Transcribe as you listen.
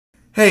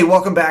Hey,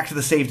 welcome back to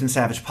the Saved and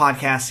Savage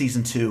podcast,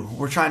 season 2.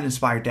 We're trying to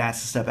inspire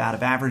dads to step out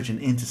of average and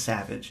into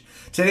savage.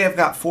 Today I've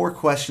got 4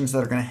 questions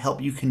that are going to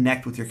help you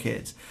connect with your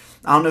kids.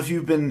 I don't know if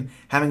you've been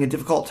having a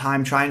difficult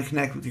time trying to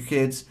connect with your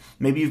kids.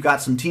 Maybe you've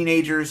got some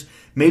teenagers.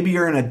 Maybe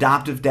you're an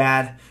adoptive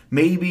dad.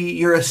 Maybe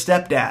you're a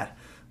stepdad.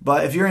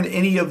 But if you're in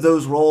any of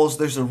those roles,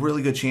 there's a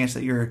really good chance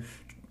that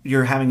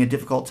you're having a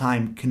difficult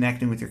time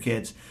connecting with your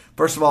kids.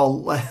 First of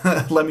all,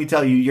 let me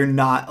tell you, you're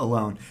not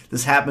alone.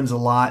 This happens a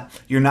lot.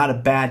 You're not a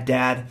bad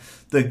dad.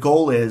 The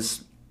goal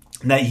is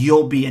that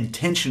you'll be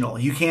intentional.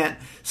 You can't,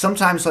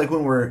 sometimes like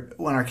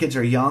when our kids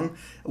are young,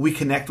 we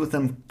connect with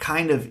them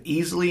kind of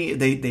easily.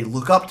 They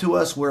look up to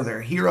us, we're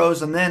their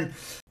heroes, and then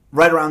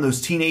right around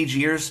those teenage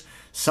years,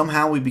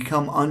 somehow we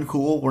become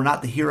uncool. We're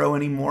not the hero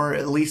anymore.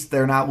 At least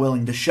they're not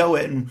willing to show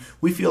it, and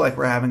we feel like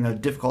we're having a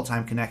difficult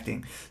time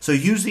connecting. So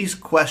use these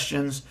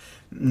questions,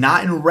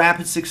 not in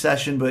rapid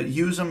succession, but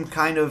use them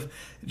kind of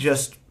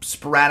just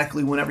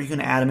sporadically whenever you can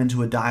add them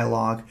into a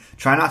dialogue.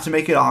 Try not to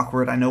make it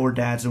awkward. I know we're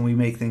dads and we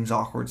make things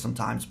awkward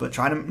sometimes, but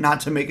try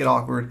not to make it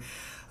awkward.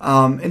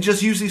 And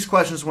just use these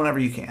questions whenever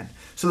you can.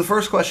 So the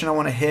first question I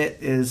want to hit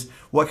is,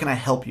 what can I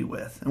help you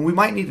with? And we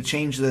might need to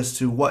change this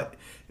to what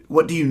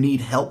do you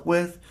need help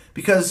with?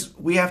 Because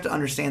we have to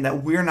understand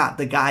that we're not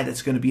the guy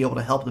that's going to be able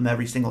to help them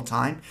every single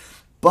time,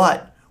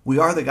 but we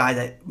are the guy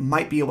that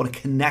might be able to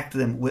connect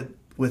them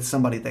with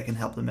somebody that can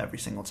help them every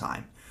single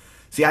time.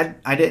 See,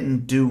 I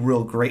didn't do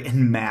real great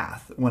in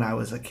math when I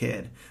was a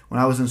kid. When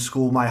I was in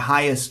school, my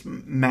highest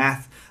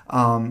math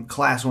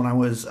class when I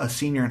was a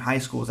senior in high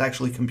school was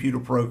actually computer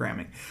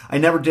programming. I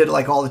never did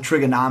like all the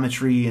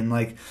trigonometry and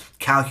like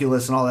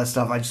calculus and all that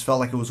stuff. I just felt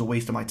like it was a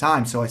waste of my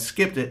time, so I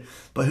skipped it.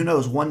 But who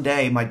knows, one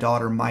day my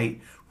daughter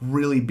might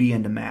really be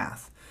into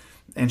math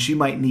and she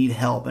might need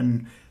help,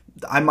 and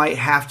I might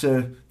have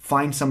to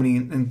find somebody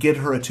and get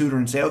her a tutor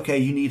and say, okay,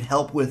 you need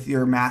help with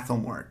your math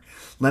homework.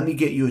 Let me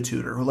get you a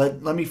tutor. Or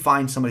let me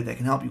find somebody that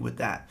can help you with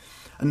that.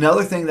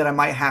 Another thing that I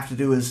might have to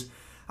do is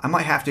I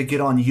might have to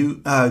get on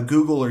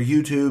Google or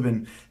YouTube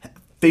and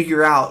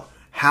figure out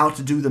how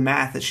to do the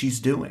math that she's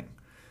doing.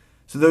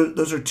 So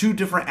those are 2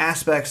 different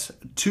aspects,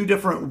 2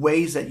 different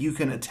ways that you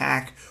can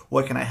attack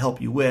what can I help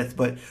you with.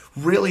 But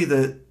really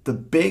the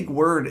big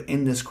word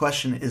in this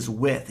question is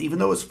with. Even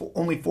though it's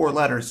only 4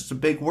 letters, it's a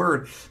big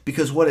word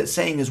because what it's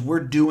saying is we're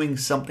doing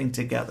something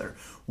together.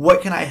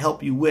 What can I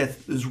help you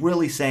with is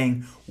really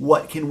saying,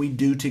 what can we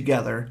do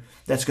together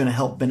that's going to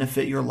help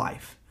benefit your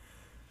life?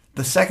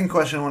 The second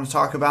question I want to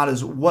talk about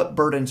is, what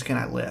burdens can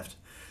I lift?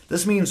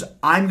 This means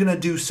I'm going to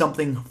do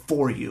something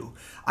for you.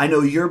 I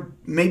know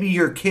maybe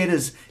your kid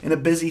is in a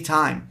busy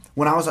time.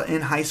 When I was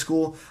in high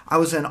school, I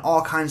was in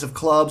all kinds of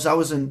clubs. I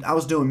was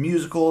doing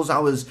musicals. I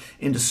was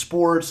into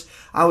sports.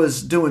 I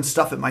was doing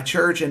stuff at my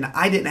church, and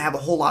I didn't have a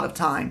whole lot of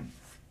time.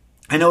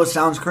 I know it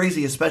sounds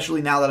crazy,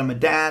 especially now that I'm a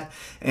dad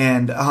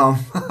and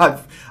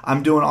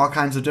I'm doing all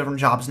kinds of different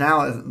jobs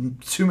now.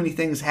 Too many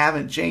things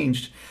haven't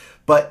changed.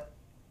 But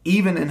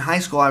even in high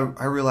school,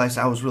 I realized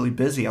I was really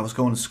busy. I was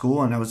going to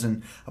school and I was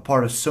in a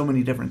part of so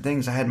many different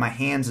things. I had my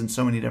hands in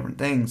so many different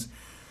things.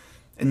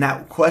 And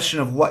that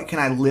question of what can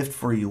I lift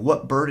for you,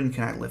 what burden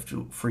can I lift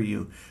for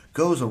you,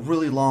 goes a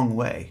really long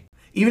way.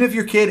 Even if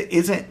your kid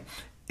isn't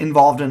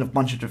involved in a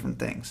bunch of different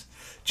things,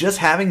 just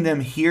having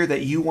them hear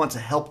that you want to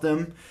help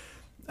them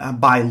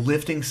by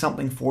lifting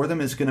something for them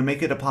is going to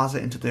make a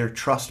deposit into their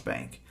trust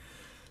bank.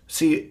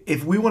 See,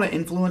 if we want to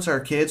influence our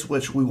kids,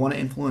 which we want to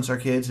influence our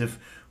kids if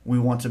we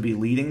want to be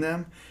leading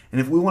them, and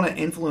if we want to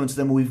influence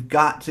them, we've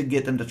got to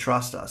get them to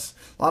trust us.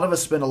 A lot of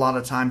us spend a lot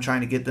of time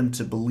trying to get them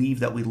to believe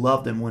that we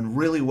love them, when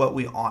really what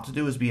we ought to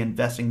do is be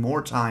investing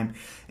more time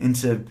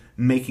into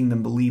making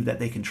them believe that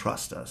they can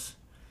trust us.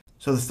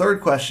 So the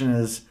third question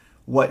is,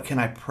 what can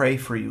I pray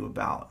for you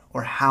about?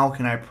 Or how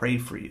can I pray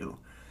for you?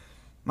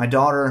 My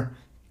daughter,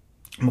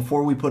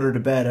 before we put her to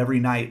bed every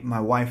night,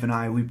 my wife and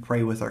I, we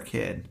pray with our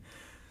kid.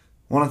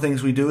 One of the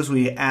things we do is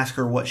we ask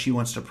her what she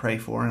wants to pray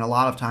for. And a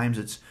lot of times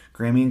it's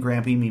Grammy and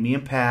Grampy, Mimi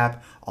and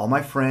Pap, all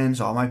my friends,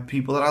 all my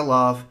people that I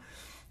love.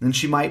 And then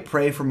she might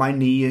pray for my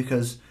knee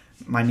because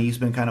my knee's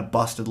been kind of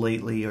busted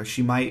lately. Or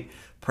she might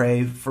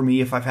pray for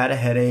me if I've had a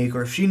headache.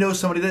 Or if she knows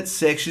somebody that's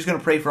sick, she's going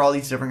to pray for all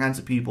these different kinds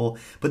of people.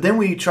 But then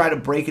we try to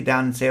break it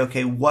down and say,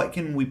 okay, what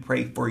can we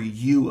pray for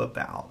you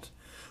about?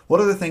 What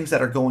are the things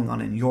that are going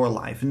on in your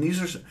life? And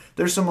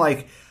there's some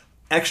like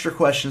extra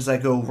questions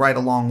that go right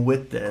along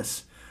with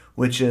this,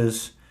 which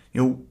is,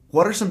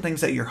 what are some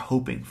things that you're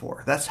hoping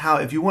for? That's how,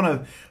 if you want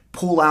to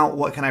pull out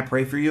what can I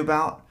pray for you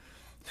about,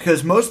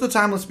 because most of the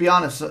time, let's be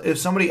honest, if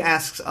somebody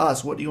asks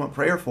us, what do you want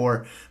prayer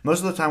for? Most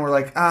of the time we're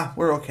like,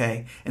 we're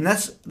okay. And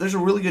there's a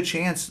really good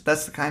chance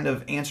that's the kind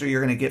of answer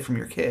you're going to get from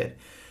your kid.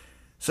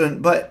 So,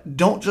 but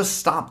don't just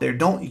stop there.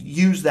 Don't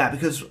use that,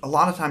 because a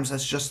lot of times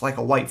that's just like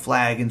a white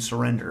flag and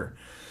surrender.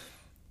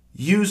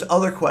 Use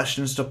other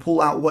questions to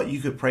pull out what you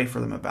could pray for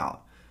them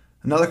about.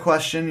 Another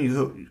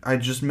question, I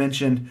just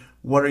mentioned,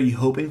 what are you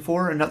hoping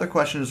for? Another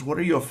question is, what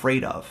are you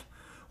afraid of?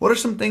 What are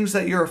some things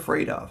that you're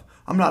afraid of?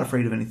 I'm not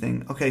afraid of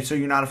anything. Okay, so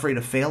you're not afraid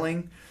of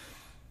failing?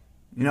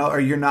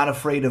 Or you're not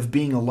afraid of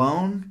being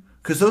alone?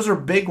 Because those are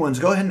big ones.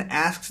 Go ahead and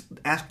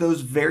ask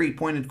those very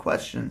pointed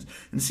questions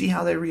and see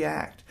how they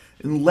react.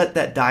 And let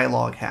that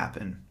dialogue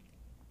happen.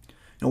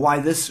 Now, why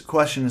this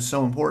question is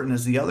so important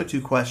is the other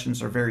two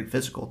questions are very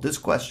physical. This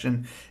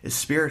question is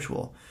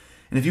spiritual.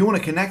 And if you want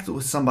to connect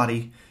with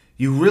somebody,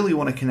 you really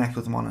want to connect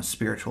with them on a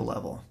spiritual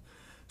level.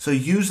 So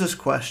use this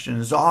question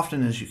as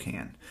often as you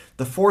can.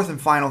 The fourth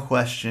and final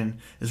question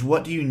is,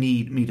 what do you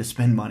need me to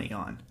spend money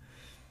on?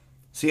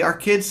 See, our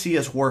kids see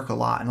us work a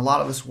lot, and a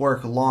lot of us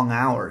work long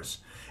hours.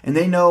 And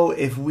they know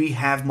if we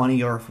have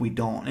money or if we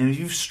don't. And if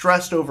you've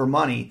stressed over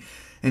money,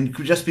 and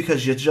just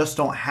because you just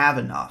don't have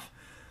enough,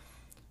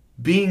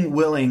 being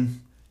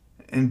willing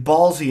and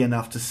ballsy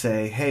enough to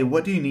say, hey,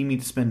 what do you need me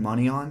to spend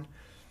money on?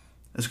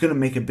 Is going to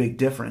make a big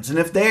difference. And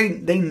if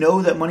they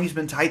know that money's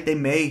been tight, they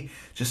may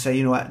just say,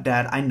 you know what,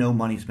 Dad, I know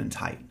money's been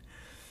tight.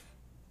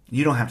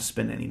 You don't have to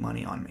spend any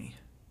money on me.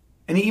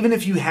 And even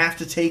if you have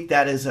to take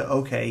that as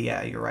okay,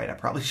 yeah, you're right, I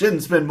probably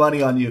shouldn't spend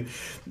money on you,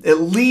 at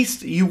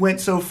least you went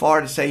so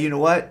far to say, you know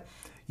what,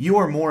 you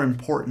are more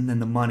important than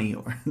the money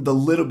or the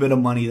little bit of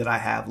money that I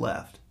have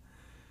left.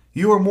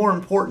 You are more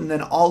important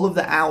than all of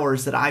the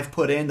hours that I've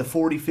put in, the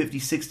 40, 50,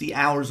 60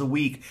 hours a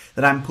week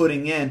that I'm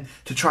putting in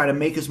to try to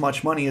make as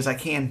much money as I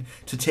can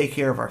to take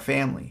care of our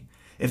family.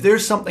 If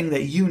there's something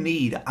that you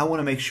need, I want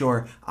to make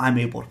sure I'm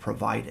able to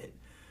provide it.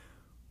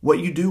 What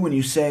you do when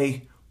you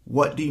say,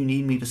 what do you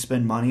need me to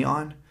spend money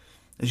on?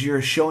 Is you're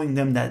showing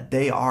them that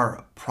they are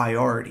a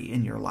priority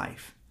in your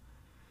life.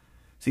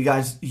 See,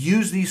 guys,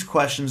 use these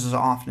questions as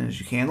often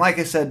as you can. Like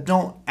I said,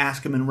 don't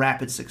ask them in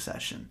rapid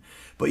succession,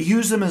 but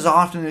use them as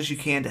often as you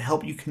can to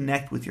help you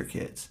connect with your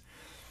kids.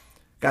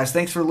 Guys,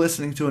 thanks for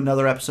listening to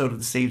another episode of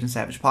the Saved and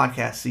Savage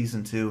Podcast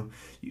Season 2.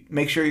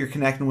 Make sure you're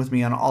connecting with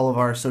me on all of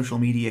our social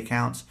media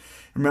accounts.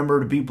 Remember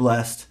to be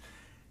blessed,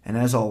 and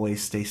as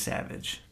always, stay savage.